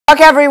Fuck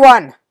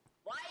everyone!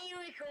 Why are you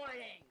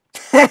recording?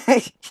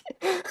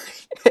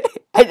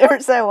 I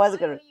never said I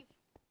wasn't gonna.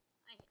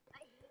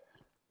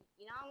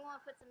 You know, I'm gonna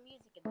put some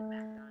music in the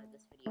background of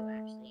this video,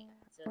 actually.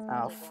 So it's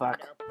Oh, like fuck.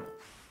 to upload.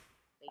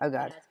 Wait, Oh, God.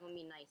 You know, it's gonna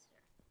be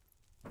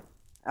nicer.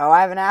 Oh, I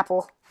have an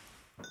apple.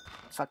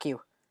 Fuck you.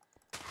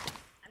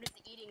 I'm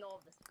just eating all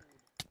of this food.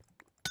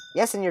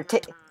 Yes, and you're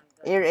Good.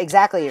 you're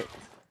exactly.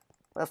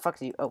 What the fuck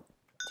do you? Oh,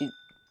 dude.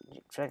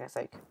 Should I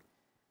say?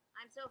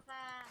 I'm so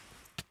fast.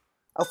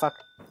 Oh fuck.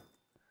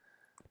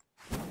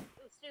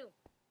 Ooh, stew.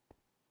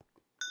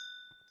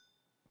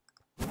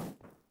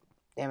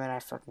 Damn it! I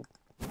fucking.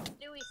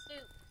 Stewie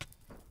stoop.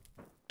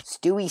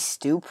 Stewie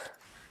stoop.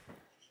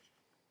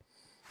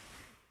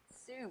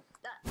 Soup.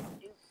 That's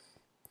stoop.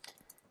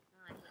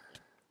 Oh, I hate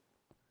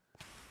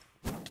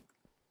you.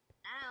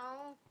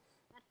 Ow.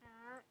 That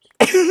hurt.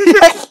 As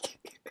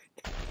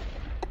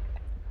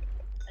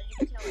you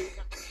can tell, I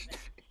suck so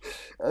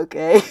bad.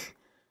 Okay.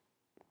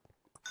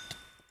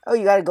 Oh,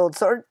 you got a gold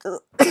sword?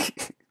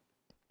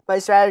 My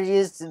strategy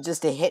is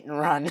just to hit and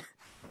run. I'm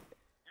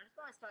just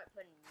gonna start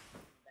putting music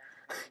in the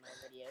background of my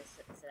videos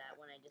so that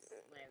when I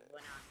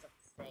run out of stuff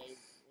to say,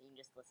 you can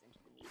just listen to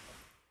the music.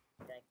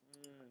 Be like,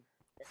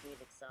 this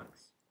music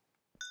sucks.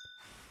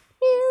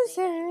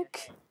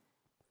 Music.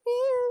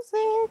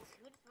 Music.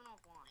 Who just went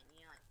offline?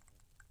 You know,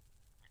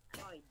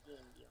 I'm already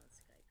DM'd you on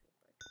Skype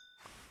real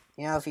quick.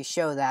 You know, if you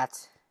show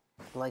that,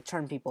 it'll, like,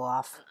 turn people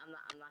off. I'm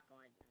not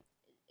going to.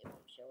 It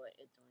won't show it.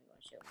 It's only going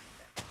to show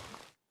Minecraft.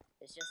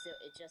 It's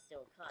just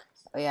it'll cut.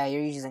 Oh yeah,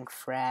 you're using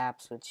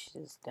fraps, which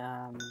is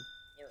dumb.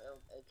 It'll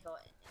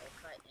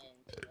cut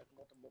into like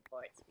multiple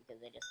parts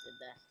because I just did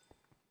that.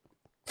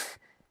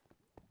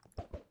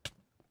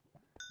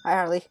 Hi,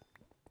 Harley.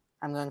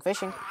 I'm going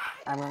fishing.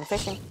 I'm going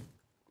fishing.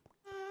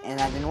 And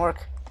that didn't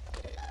work.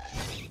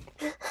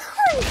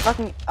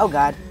 Fucking. Oh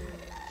god.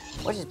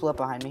 What just blew up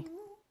behind me?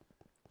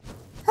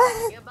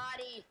 Your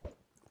body.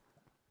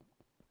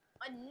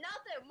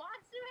 Another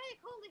monster egg.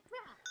 Holy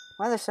crap.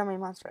 Why are there so many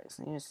monster eggs?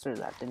 You just threw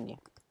that, didn't you?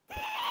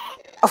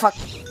 Oh fuck.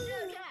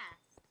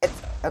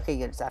 It's okay.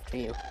 Good. It's after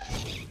you.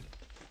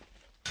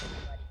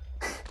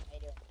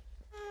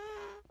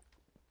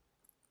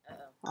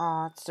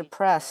 Aw, it's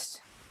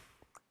depressed.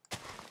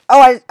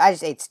 Oh, I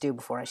just ate stew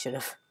before I should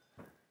have.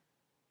 Oh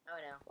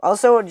no.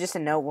 Also, just a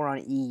note, we're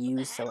on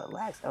EU, so it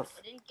lags. Oh.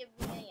 It didn't give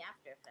me any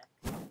after effects.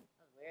 That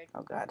was weird.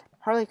 Oh god.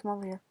 Harley, come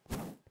over here.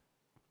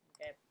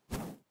 Okay.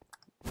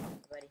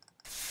 Buddy.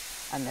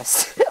 I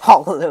missed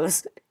all of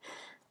those.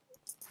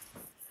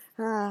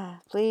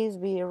 Please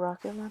be a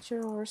rocket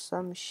launcher or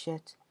some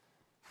shit.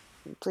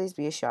 Please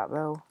be a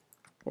shotbow.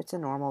 It's a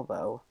normal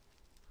bow.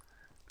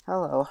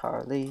 Hello,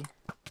 Harley.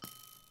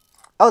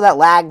 Oh, that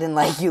lagged and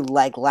like you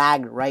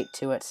lagged right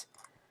to it.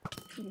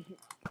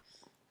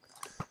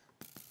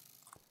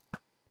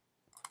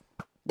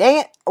 Dang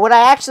it! When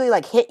I actually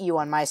like hit you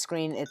on my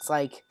screen, it's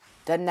like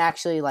doesn't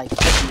actually like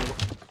hit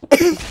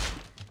you.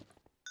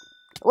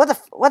 What the?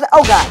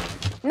 Oh god!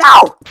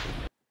 No!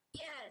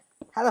 Yes.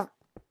 How the?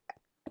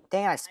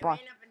 Dang it! I spawned.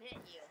 I ran up and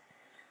hit you.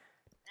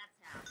 That's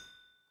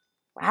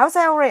how. How's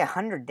that already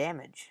 100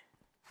 damage?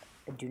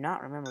 I do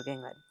not remember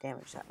getting that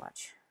damage that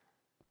much.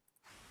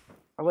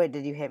 Or wait,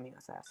 did you hit me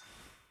with that?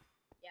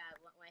 Yeah,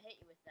 when I hit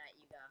you with that,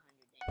 you got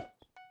 100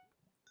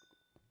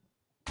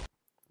 damage.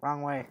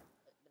 Wrong way.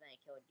 But then I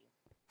killed you.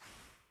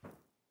 No.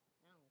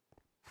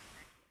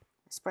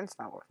 My sprint's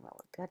not working that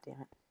way. God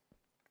damn it.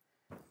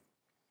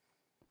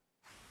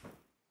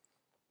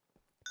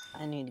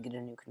 I need to get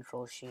a new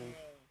control sheen.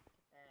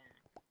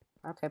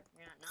 Okay.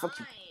 Fuck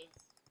you.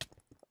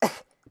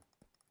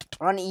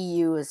 We're on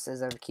EU,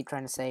 as I keep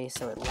trying to say,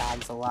 so it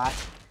lags a lot.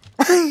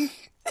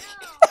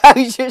 How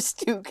is your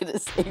stew gonna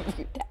save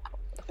you now?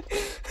 I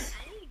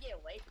need to get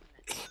away from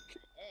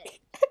that edge.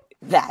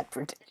 That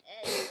protect.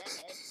 That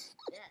edge.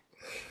 Yeah.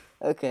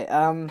 Okay,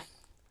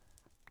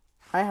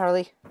 hi,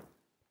 Harley.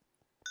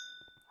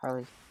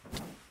 Harley.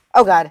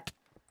 Oh, God.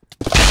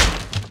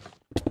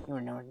 You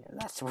were nowhere near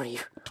that, so were you?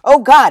 Oh,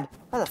 God!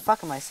 Why the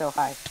fuck am I so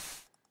high?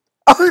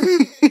 Oh! The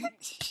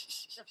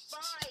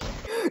fire!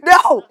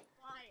 No! The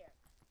fire!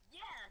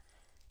 Yes!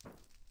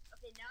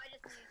 Okay, now I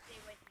just need to stay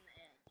away from the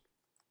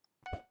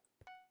edge.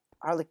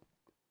 Harley.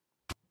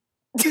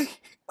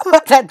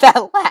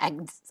 that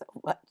lagged so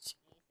much.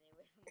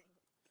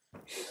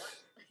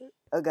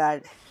 Oh,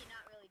 God. Actually,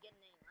 not really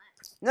getting any lag.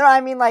 No,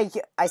 I mean, like,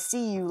 I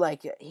see you,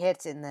 like,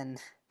 hit and then...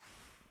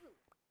 Ooh,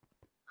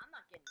 I'm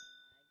not getting any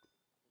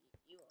lag.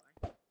 You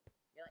are.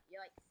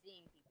 You're like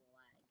seeing people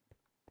lag.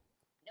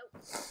 Nope.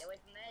 Stay away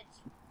from the edge.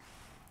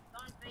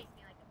 Don't face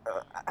me like a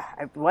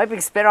I'm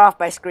wiping spit off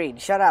my screen.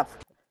 Shut up.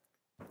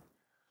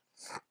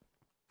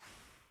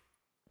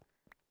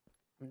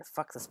 I'm gonna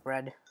fuck this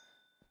bread.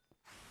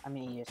 I'm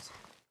an idiot.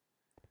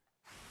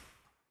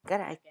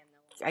 God,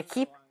 I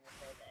keep...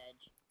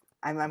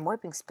 I'm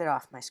wiping spit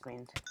off my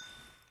screen.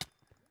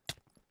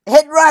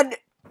 Hit and run!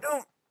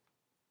 No.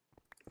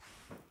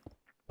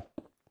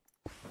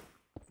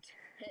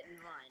 Hit and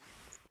run.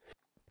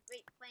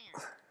 Great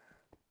plan.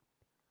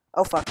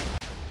 Oh, fuck.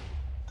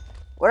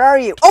 Where are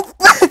you? Oh!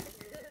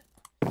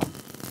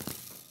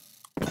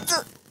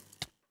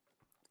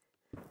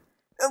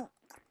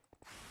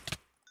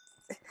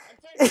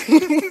 forgot to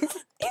use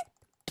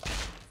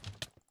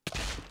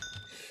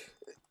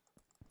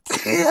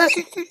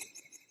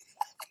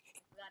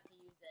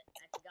it. I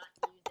forgot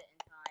to use it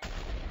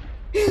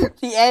in time.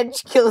 The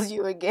edge kills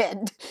you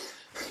again.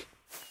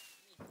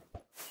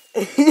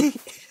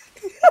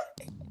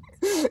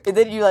 And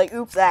then you like,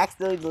 oops, I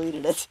accidentally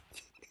deleted it.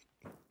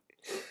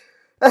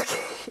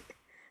 Okay.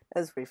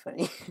 That's pretty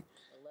funny.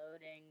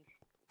 Loading.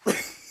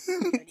 Videos are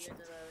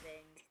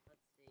loading.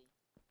 Let's see.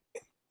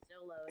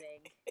 Still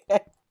loading.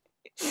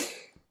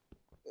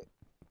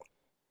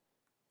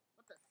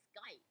 What the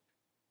Skype?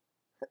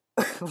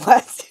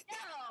 What?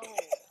 No!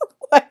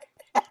 What?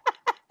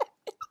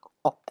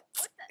 What the?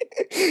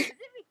 Is it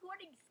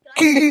recording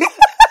Skype?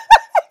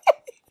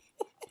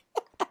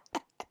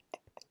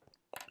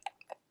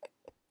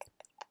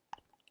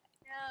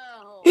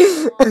 No!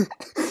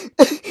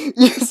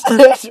 You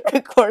started to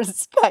record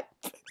Skype.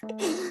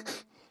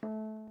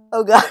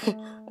 Oh god,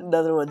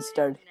 another one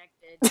started.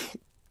 Connected.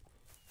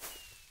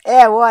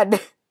 Hey, I won. I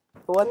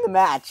won the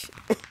match.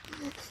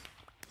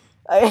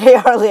 Hey,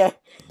 Harley. Oh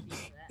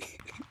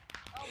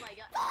my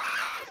god.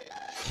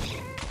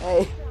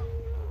 Hey.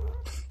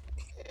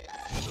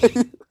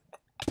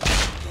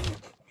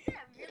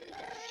 Yeah,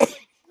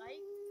 really?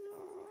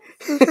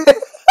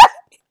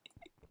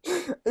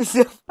 I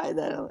still find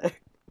that on there.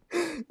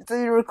 So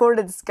you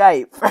recorded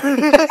Skype. It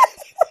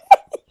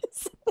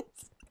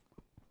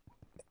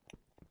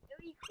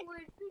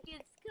records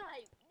freaking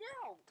Skype.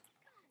 No!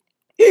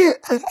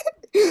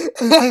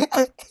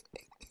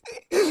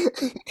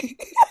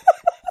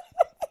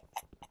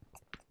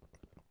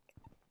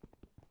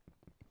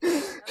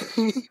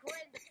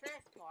 Record the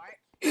first part.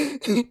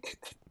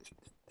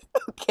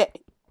 Okay.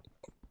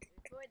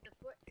 Record the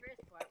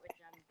first part, which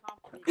I'm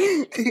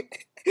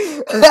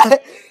confident.